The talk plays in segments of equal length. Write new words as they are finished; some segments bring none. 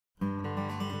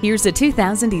Here's a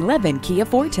 2011 Kia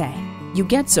Forte. You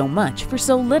get so much for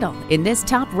so little in this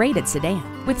top-rated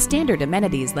sedan, with standard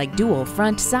amenities like dual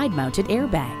front side-mounted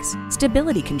airbags,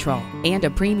 stability control, and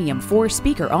a premium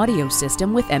 4-speaker audio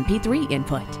system with MP3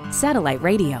 input, satellite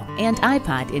radio, and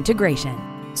iPod integration.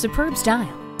 Superb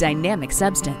style, dynamic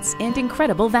substance, and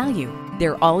incredible value.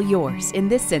 They're all yours in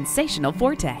this sensational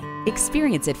Forte.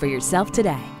 Experience it for yourself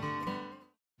today.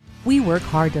 We work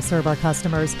hard to serve our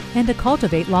customers and to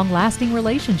cultivate long-lasting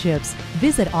relationships.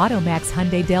 Visit AutoMax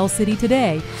Hyundai Del City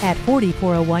today at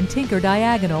 4401 Tinker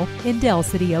Diagonal in Del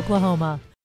City, Oklahoma.